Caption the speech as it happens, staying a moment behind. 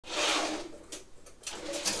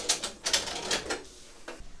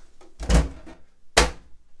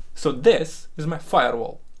So this is my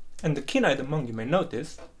firewall, and the keen-eyed among you may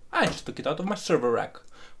notice I just took it out of my server rack.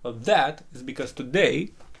 Well, that is because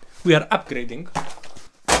today we are upgrading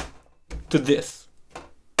to this.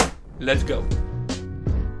 Let's go.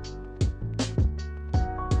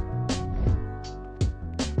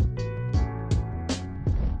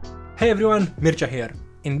 Hey everyone, Mircea here.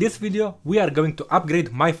 In this video we are going to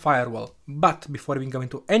upgrade my firewall, but before we go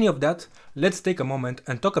into any of that, let's take a moment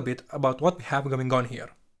and talk a bit about what we have going on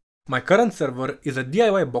here. My current server is a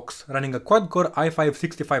DIY box running a quad-core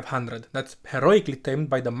i5-6500 that's heroically tamed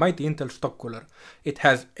by the mighty Intel stock cooler. It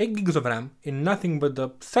has 8 GB of RAM in nothing but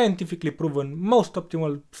the scientifically proven most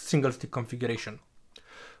optimal single-stick configuration.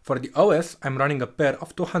 For the OS, I'm running a pair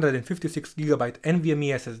of 256 GB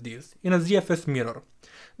NVMe SSDs in a ZFS mirror.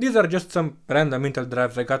 These are just some random Intel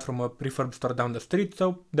drives I got from a refurb store down the street,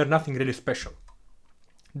 so they're nothing really special.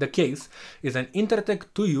 The case is an Intertek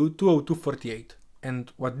 2U20248,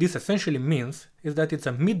 and what this essentially means is that it's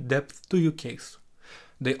a mid-depth 2U case.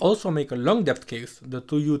 They also make a long-depth case, the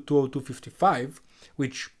 2U20255,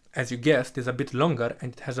 which, as you guessed, is a bit longer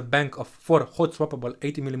and it has a bank of 4 hot-swappable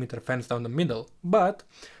 80mm fans down the middle, but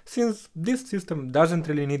since this system doesn't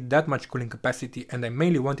really need that much cooling capacity and I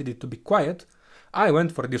mainly wanted it to be quiet, I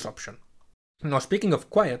went for this option. Now, speaking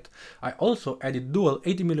of quiet, I also added dual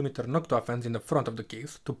 80mm Noctua fans in the front of the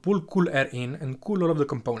case to pull cool air in and cool all of the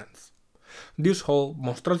components. This whole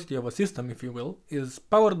monstrosity of a system, if you will, is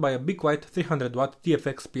powered by a big white 300W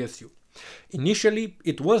TFX PSU. Initially,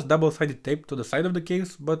 it was double-sided tape to the side of the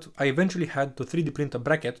case, but I eventually had to 3D print a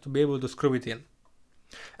bracket to be able to screw it in.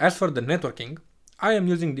 As for the networking, I am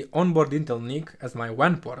using the onboard Intel NIC as my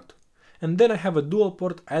WAN port, and then I have a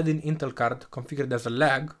dual-port add-in Intel card configured as a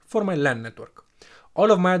lag for my LAN network.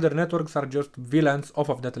 All of my other networks are just VLANs off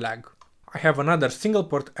of that lag. I have another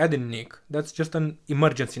single-port add-in NIC that's just an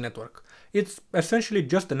emergency network. It's essentially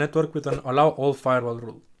just a network with an allow-all firewall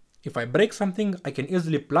rule. If I break something, I can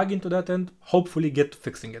easily plug into that and hopefully get to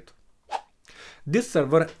fixing it. This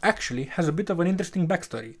server actually has a bit of an interesting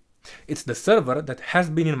backstory. It's the server that has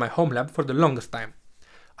been in my home lab for the longest time.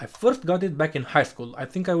 I first got it back in high school. I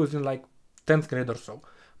think I was in like 10th grade or so.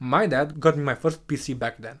 My dad got me my first PC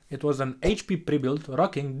back then. It was an HP pre-built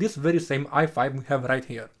rocking this very same i5 we have right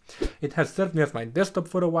here. It has served me as my desktop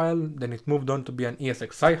for a while, then it moved on to be an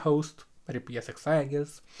ESXi host, RIP ESXi I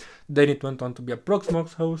guess, then it went on to be a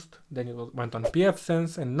Proxmox host, then it went on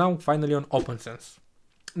OPNsense, and now finally on OPNsense.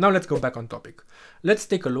 Now let's go back on topic. Let's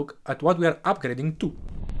take a look at what we are upgrading to.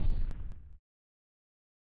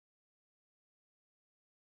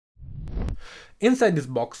 Inside this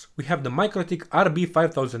box, we have the Mikrotik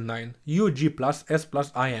RB5009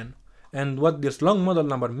 UG+S+IN, and what this long model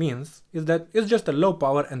number means is that it's just a low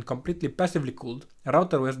power and completely passively cooled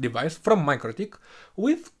router OS device from Mikrotik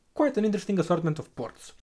with quite an interesting assortment of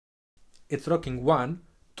ports. It's rocking 1,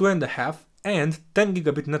 2.5 and 10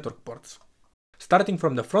 gigabit network ports. Starting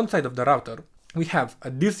from the front side of the router, we have a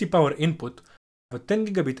DC power input, a 10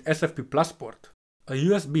 gigabit SFP Plus port, a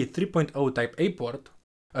USB 3.0 Type A port,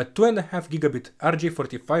 a 2.5 gigabit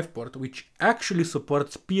RJ45 port which actually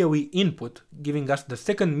supports PoE input, giving us the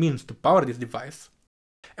second means to power this device,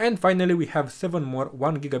 and finally we have 7 more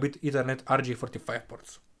 1 gigabit Ethernet RJ45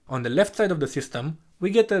 ports. On the left side of the system, we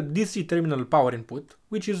get a DC terminal power input,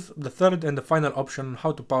 which is the third and the final option on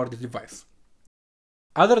how to power this device.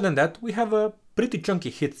 Other than that, we have a pretty chunky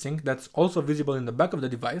heatsink that's also visible in the back of the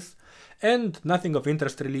device, and nothing of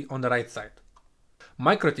interest really on the right side.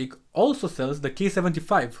 Mikrotik also sells the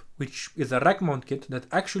K75, which is a rack mount kit that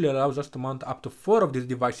actually allows us to mount up to 4 of these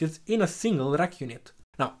devices in a single rack unit.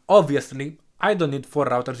 Now, obviously, I don't need 4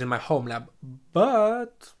 routers in my home lab,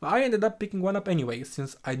 but I ended up picking one up anyway,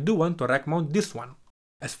 since I do want to rack mount this one.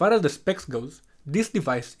 As far as the specs goes, this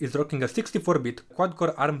device is rocking a 64-bit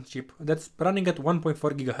quad-core ARM chip that's running at 1.4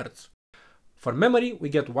 GHz. For memory, we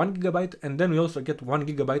get 1 GB and then we also get 1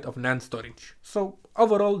 GB of NAND storage. So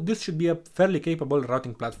overall, this should be a fairly capable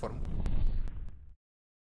routing platform.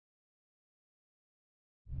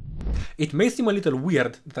 It may seem a little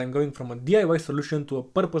weird that I'm going from a DIY solution to a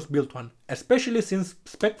purpose-built one, especially since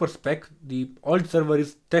spec for spec, the old server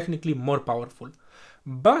is technically more powerful.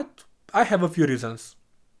 But I have a few reasons.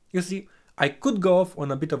 You see, I could go off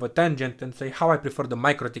on a bit of a tangent and say how I prefer the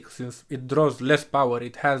Mikrotik since it draws less power,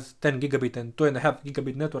 it has 10 gigabit and 2.5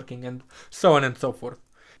 gigabit networking and so on and so forth.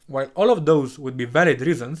 While all of those would be valid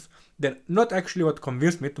reasons, they're not actually what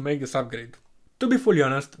convinced me to make this upgrade. To be fully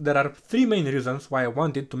honest, there are 3 main reasons why I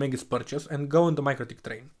wanted to make this purchase and go on the Mikrotik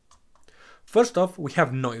train. First off, we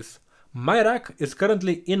have noise. My rack is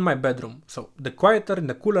currently in my bedroom, so the quieter and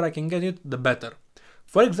the cooler I can get it, the better.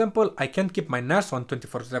 For example, I can't keep my NAS on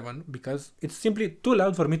 24/7 because it's simply too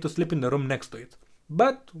loud for me to sleep in the room next to it.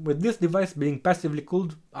 But with this device being passively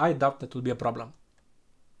cooled, I doubt that will be a problem.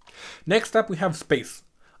 Next up we have space.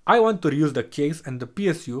 I want to reuse the case and the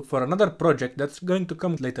PSU for another project that's going to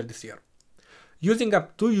come later this year. Using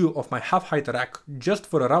up 2U of my half-height rack just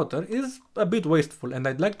for a router is a bit wasteful, and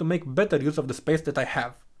I'd like to make better use of the space that I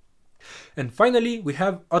have. And finally, we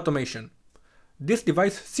have automation. This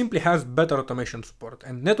device simply has better automation support,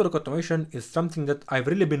 and network automation is something that I've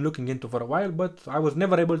really been looking into for a while, but I was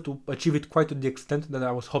never able to achieve it quite to the extent that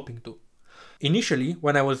I was hoping to. Initially,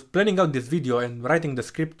 when I was planning out this video and writing the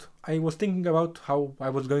script, I was thinking about how I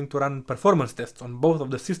was going to run performance tests on both of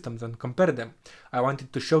the systems and compare them. I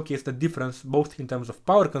wanted to showcase the difference both in terms of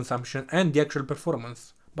power consumption and the actual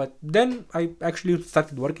performance. But then I actually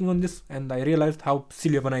started working on this and I realized how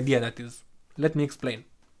silly of an idea that is. Let me explain.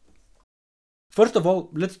 First of all,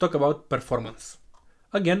 let's talk about performance.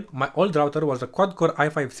 Again, my old router was a quad-core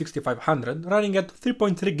i5-6500 running at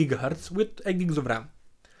 3.3 GHz with 8 GB of RAM.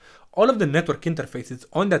 All of the network interfaces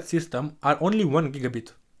on that system are only 1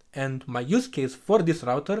 gigabit, and my use case for this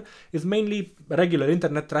router is mainly regular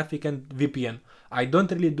internet traffic and VPN. I don't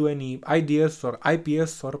really do any IDS or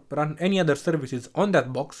IPS or run any other services on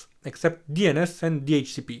that box except DNS and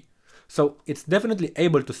DHCP. So it's definitely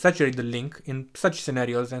able to saturate the link in such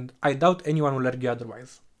scenarios, and I doubt anyone will argue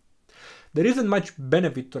otherwise. There isn't much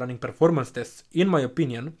benefit to running performance tests, in my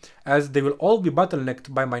opinion, as they will all be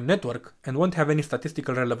bottlenecked by my network and won't have any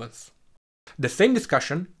statistical relevance. The same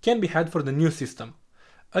discussion can be had for the new system.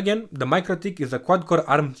 Again, the Mikrotik is a quad-core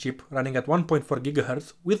ARM chip running at 1.4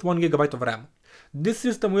 GHz with 1 GB of RAM. This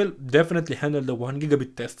system will definitely handle the 1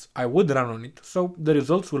 gigabit tests I would run on it, so the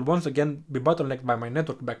results will once again be bottlenecked by my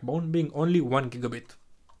network backbone being only 1 gigabit.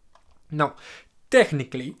 Now,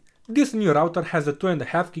 technically, this new router has a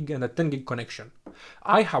 2.5 gig and a 10 gig connection.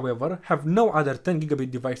 I, however, have no other 10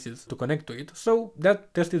 gigabit devices to connect to it, so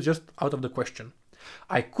that test is just out of the question.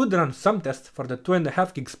 I could run some tests for the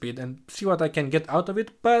 2.5 gig speed and see what I can get out of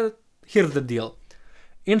it, but here's the deal.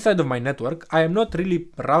 Inside of my network, I am not really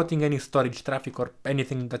routing any storage traffic or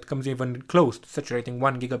anything that comes even close to saturating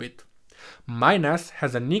 1 gigabit. My NAS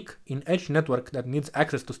has a NIC in Edge network that needs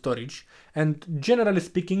access to storage, and generally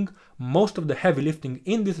speaking, most of the heavy lifting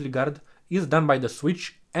in this regard is done by the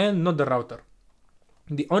switch and not the router.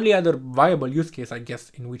 The only other viable use case, I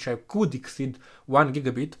guess, in which I could exceed 1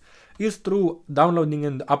 gigabit is through downloading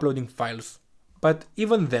and uploading files. But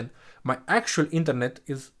even then, my actual internet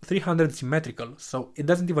is 300 symmetrical, so it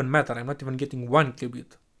doesn't even matter, I'm not even getting 1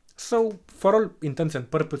 gigabit. So, for all intents and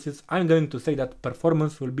purposes, I'm going to say that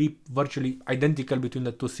performance will be virtually identical between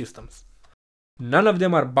the two systems. None of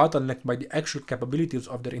them are bottlenecked by the actual capabilities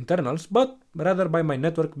of their internals, but rather by my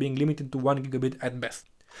network being limited to 1 gigabit at best.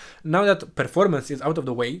 Now that performance is out of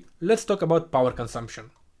the way, let's talk about power consumption.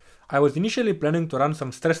 I was initially planning to run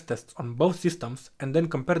some stress tests on both systems and then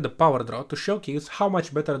compare the power draw to showcase how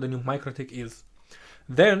much better the new Mikrotik is.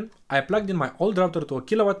 Then, I plugged in my old router to a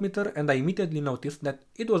kilowatt meter and I immediately noticed that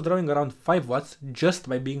it was drawing around 5 watts just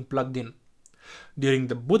by being plugged in. During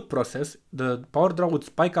the boot process, the power draw would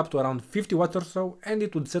spike up to around 50 watts or so, and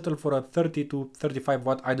it would settle for a 30 to 35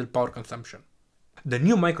 watt idle power consumption. The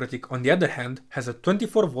new Mikrotik, on the other hand, has a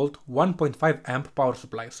 24 volt 1.5 amp power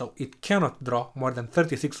supply, so it cannot draw more than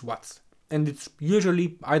 36 watts, and it's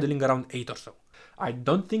usually idling around 8 or so. I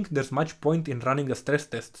don't think there's much point in running a stress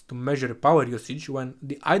test to measure power usage when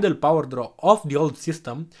the idle power draw of the old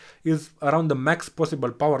system is around the max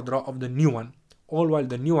possible power draw of the new one, all while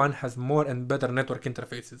the new one has more and better network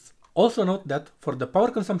interfaces. Also note that for the power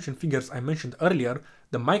consumption figures I mentioned earlier,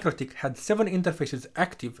 the Mikrotik had 7 interfaces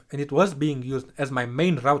active and it was being used as my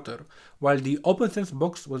main router, while the OPNsense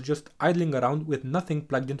box was just idling around with nothing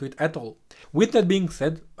plugged into it at all. With that being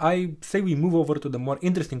said, I say we move over to the more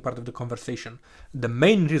interesting part of the conversation. The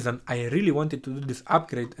main reason I really wanted to do this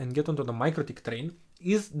upgrade and get onto the Mikrotik train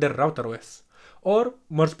is the router OS, or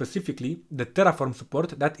more specifically, the Terraform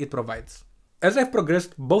support that it provides. As I've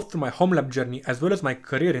progressed both through my home lab journey as well as my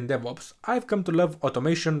career in DevOps, I've come to love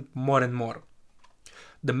automation more and more.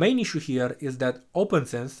 The main issue here is that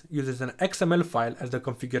OPNsense uses an XML file as the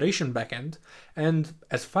configuration backend, and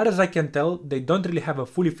as far as I can tell, they don't really have a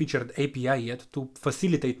fully featured API yet to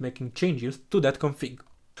facilitate making changes to that config.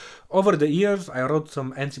 Over the years, I wrote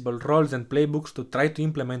some Ansible roles and playbooks to try to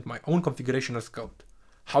implement my own configuration as code.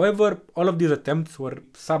 However, all of these attempts were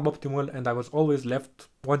suboptimal and I was always left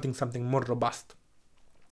wanting something more robust.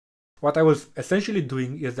 What I was essentially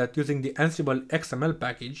doing is that using the Ansible XML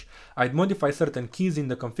package, I'd modify certain keys in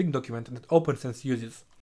the config document that OPNsense uses.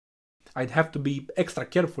 I'd have to be extra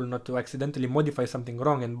careful not to accidentally modify something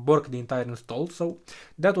wrong and bork the entire install, so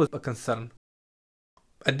that was a concern.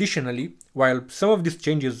 Additionally, while some of these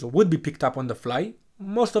changes would be picked up on the fly,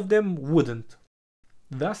 most of them wouldn't.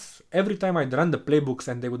 Thus, every time I'd run the playbooks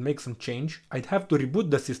and they would make some change, I'd have to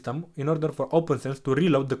reboot the system in order for OPNsense to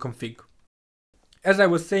reload the config. As I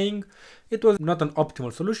was saying, it was not an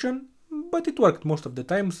optimal solution, but it worked most of the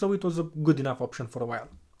time, so it was a good enough option for a while.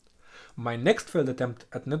 My next failed attempt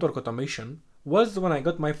at network automation was when I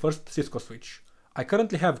got my first Cisco switch. I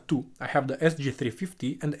currently have two. I have the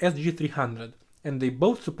SG350 and SG300, and they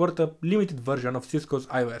both support a limited version of Cisco's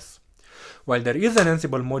iOS. While there is an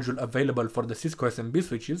Ansible module available for the Cisco SMB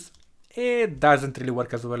switches, it doesn't really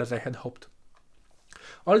work as well as I had hoped.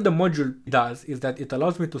 All the module does is that it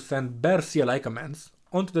allows me to send bare CLI commands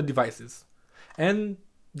onto the devices. And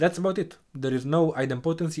that's about it. There is no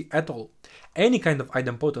idempotency at all. Any kind of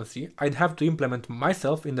idempotency I'd have to implement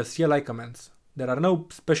myself in the CLI commands. There are no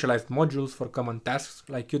specialized modules for common tasks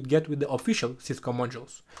like you'd get with the official Cisco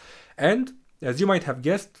modules. And, as you might have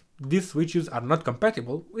guessed, these switches are not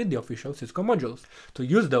compatible with the official Cisco modules. To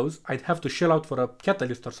use those, I'd have to shell out for a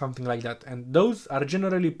catalyst or something like that, and those are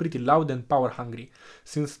generally pretty loud and power hungry,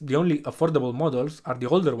 since the only affordable models are the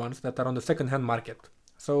older ones that are on the second-hand market.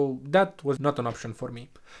 So that was not an option for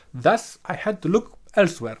me. Thus, I had to look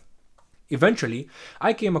elsewhere. Eventually,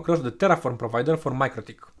 I came across the Terraform provider for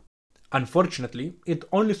Mikrotik. Unfortunately, it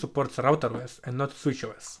only supports RouterOS and not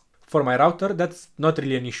SwitchOS. For my router, that's not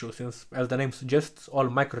really an issue, since, as the name suggests, all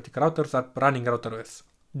Mikrotik routers are running RouterOS.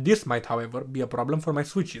 This might, however, be a problem for my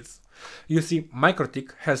switches. You see,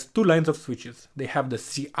 Mikrotik has two lines of switches. They have the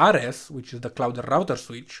CRS, which is the Cloud Router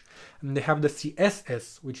Switch, and they have the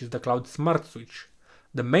CSS, which is the Cloud Smart Switch.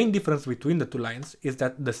 The main difference between the two lines is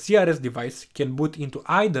that the CRS device can boot into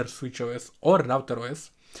either SwitchOS or RouterOS,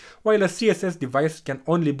 while a CSS device can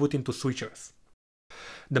only boot into SwitchOS.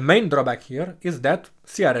 The main drawback here is that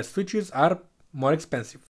CRS switches are more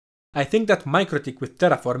expensive. I think that Mikrotik with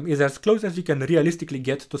Terraform is as close as you can realistically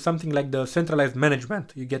get to something like the centralized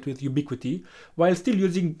management you get with Ubiquiti, while still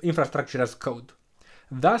using infrastructure as code.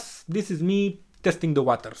 Thus, this is me testing the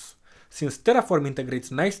waters. Since Terraform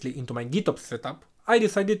integrates nicely into my GitOps setup, I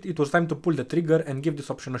decided it was time to pull the trigger and give this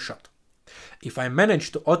option a shot. If I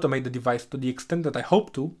manage to automate the device to the extent that I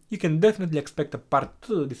hope to, you can definitely expect a part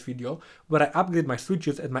 2 of this video where I upgrade my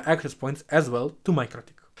switches and my access points as well to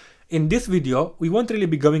Mikrotik. In this video, we won't really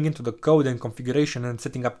be going into the code and configuration and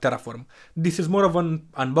setting up Terraform. This is more of an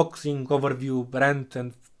unboxing, overview, rant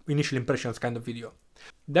and initial impressions kind of video.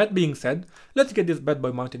 That being said, let's get this bad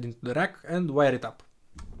boy mounted into the rack and wire it up.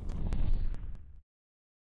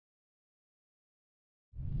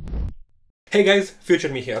 Hey guys, Future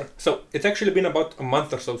Me here. So, it's actually been about a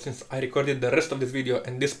month or so since I recorded the rest of this video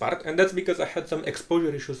and this part, and that's because I had some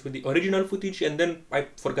exposure issues with the original footage and then I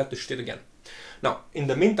forgot to shoot it again. Now, in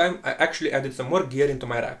the meantime, I actually added some more gear into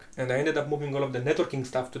my rack, and I ended up moving all of the networking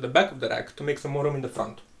stuff to the back of the rack to make some more room in the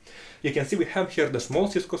front. You can see we have here the small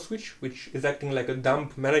Cisco switch, which is acting like a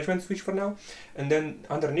dump management switch for now, and then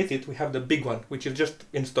underneath it we have the big one, which is just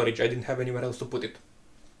in storage. I didn't have anywhere else to put it.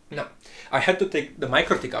 Now, I had to take the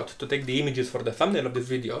Mikrotik out to take the images for the thumbnail of this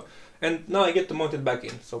video, and now I get to mount it back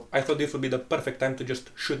in, so I thought this would be the perfect time to just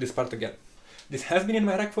shoot this part again. This has been in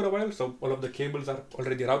my rack for a while, so all of the cables are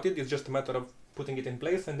already routed. It's just a matter of putting it in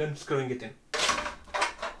place and then screwing it in.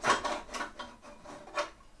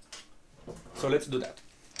 So let's do that.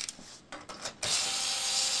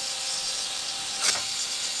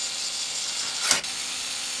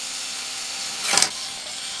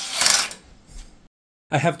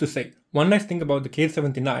 I have to say, one nice thing about the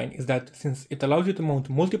K79 is that since it allows you to mount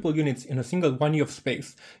multiple units in a single 1U of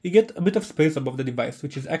space, you get a bit of space above the device,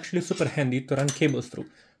 which is actually super handy to run cables through.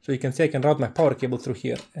 So you can see I can route my power cable through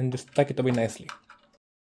here and just tuck it away nicely.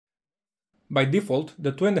 By default,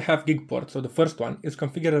 the 2.5 gig port, so the first one, is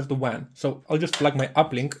configured as the WAN, so I'll just plug my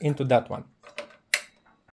uplink into that one.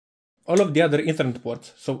 All of the other Ethernet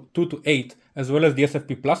ports, so 2 to 8, as well as the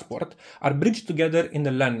SFP Plus port, are bridged together in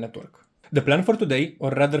the LAN network. The plan for today,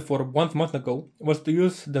 or rather for 1 month ago, was to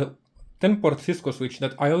use the 10-port Cisco switch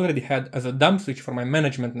that I already had as a dump switch for my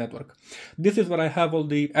management network. This is where I have all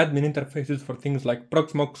the admin interfaces for things like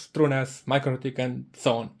Proxmox, TrueNAS, Mikrotik, and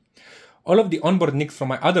so on. All of the onboard NICs from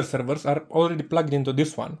my other servers are already plugged into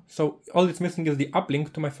this one, so all it's missing is the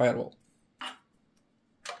uplink to my firewall.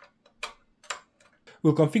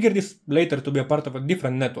 We'll configure this later to be a part of a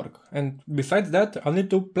different network, and besides that, I'll need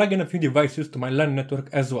to plug in a few devices to my LAN network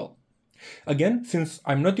as well. Again, since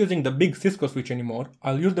I'm not using the big Cisco switch anymore,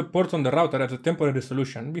 I'll use the ports on the router as a temporary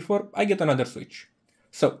solution before I get another switch.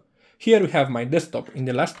 So, here we have my desktop in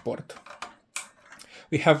the last port.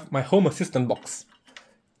 we have my Home Assistant box.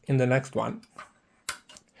 In the next one,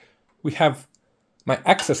 we have my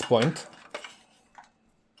access point.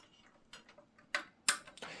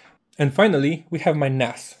 And finally, we have my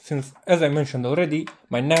NAS, since, as I mentioned already,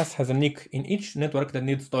 my NAS has a NIC in each network that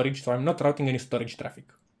needs storage, so I'm not routing any storage traffic.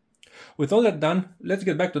 With all that done, let's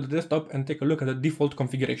get back to the desktop and take a look at the default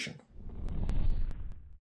configuration.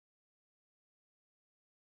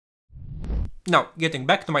 Now, getting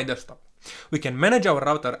back to my desktop, we can manage our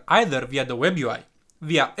router either via the web UI,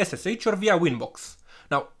 via SSH or via Winbox.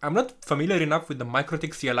 Now, I'm not familiar enough with the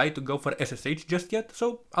Mikrotik CLI to go for SSH just yet,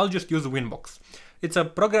 so I'll just use Winbox. It's a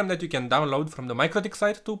program that you can download from the Mikrotik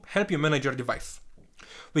site to help you manage your device.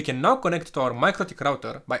 We can now connect to our Mikrotik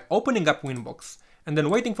router by opening up Winbox and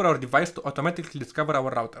then waiting for our device to automatically discover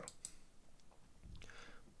our router.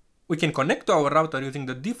 We can connect to our router using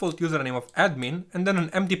the default username of admin and then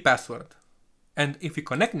an empty password. And if we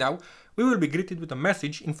connect now, we will be greeted with a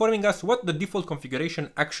message informing us what the default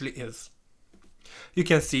configuration actually is. You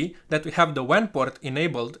can see that we have the WAN port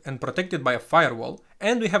enabled and protected by a firewall,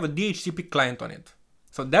 and we have a DHCP client on it.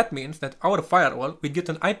 So that means that our firewall will get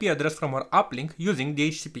an IP address from our uplink using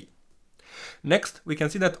DHCP. Next, we can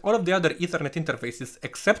see that all of the other Ethernet interfaces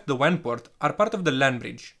except the WAN port are part of the LAN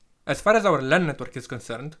bridge. As far as our LAN network is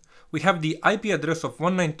concerned, we have the IP address of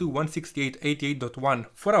 192.168.88.1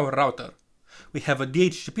 for our router. We have a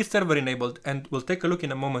DHCP server enabled, and we'll take a look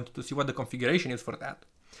in a moment to see what the configuration is for that.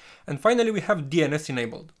 And finally, we have DNS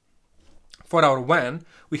enabled. For our WAN,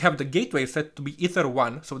 we have the gateway set to be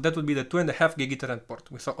Ether1, so that would be the 2.5 gig Ethernet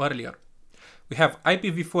port we saw earlier. We have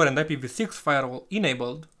IPv4 and IPv6 firewall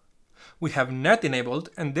enabled. We have NAT enabled,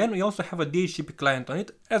 and then we also have a DHCP client on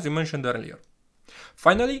it, as we mentioned earlier.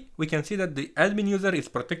 Finally, we can see that the admin user is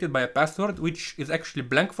protected by a password, which is actually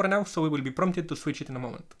blank for now, so we will be prompted to switch it in a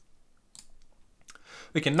moment.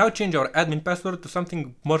 We can now change our admin password to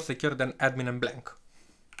something more secure than admin and blank.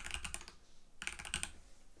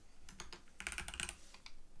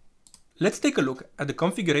 Let's take a look at the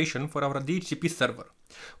configuration for our DHCP server.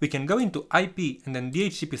 We can go into IP and then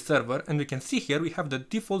DHCP server, and we can see here we have the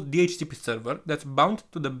default DHCP server that's bound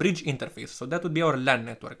to the bridge interface, so that would be our LAN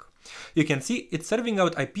network. You can see it's serving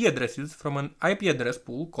out IP addresses from an IP address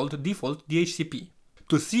pool called default DHCP.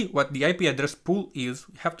 To see what the IP address pool is,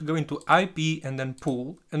 we have to go into IP and then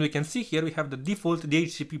pool, and we can see here we have the default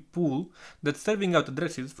DHCP pool that's serving out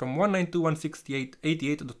addresses from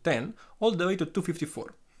 192.168.88.10 all the way to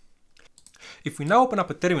 254. If we now open up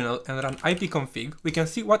a terminal and run ipconfig, we can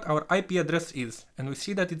see what our IP address is, and we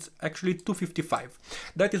see that it's actually 255.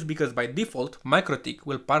 That is because by default, Mikrotik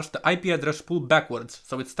will parse the IP address pool backwards,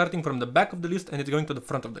 so it's starting from the back of the list and it's going to the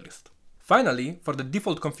front of the list. Finally, for the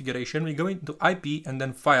default configuration, we go into IP and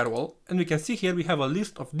then firewall, and we can see here we have a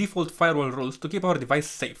list of default firewall rules to keep our device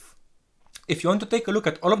safe. If you want to take a look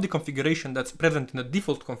at all of the configuration that's present in the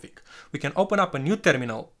default config, we can open up a new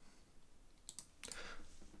terminal,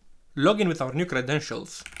 log in with our new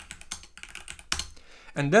credentials,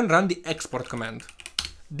 and then run the export command.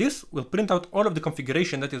 This will print out all of the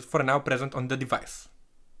configuration that is for now present on the device.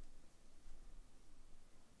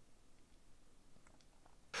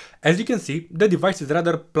 As you can see, the device is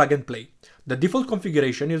rather plug and play. The default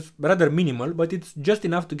configuration is rather minimal, but it's just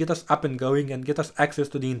enough to get us up and going and get us access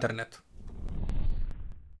to the internet.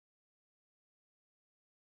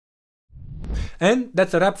 And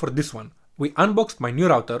that's a wrap for this one. We unboxed my new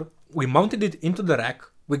router, we mounted it into the rack,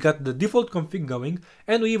 we got the default config going,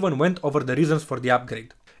 and we even went over the reasons for the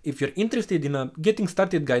upgrade. If you're interested in a getting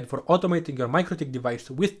started guide for automating your Mikrotik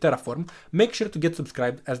device with Terraform, make sure to get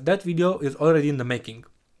subscribed, as that video is already in the making.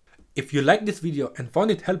 If you liked this video and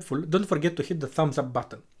found it helpful, don't forget to hit the thumbs up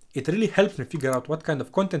button. It really helps me figure out what kind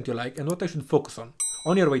of content you like and what I should focus on.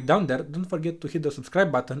 On your way down there, don't forget to hit the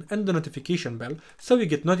subscribe button and the notification bell so you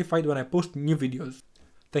get notified when I post new videos.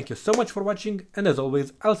 Thank you so much for watching, and as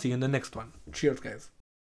always, I'll see you in the next one. Cheers, guys.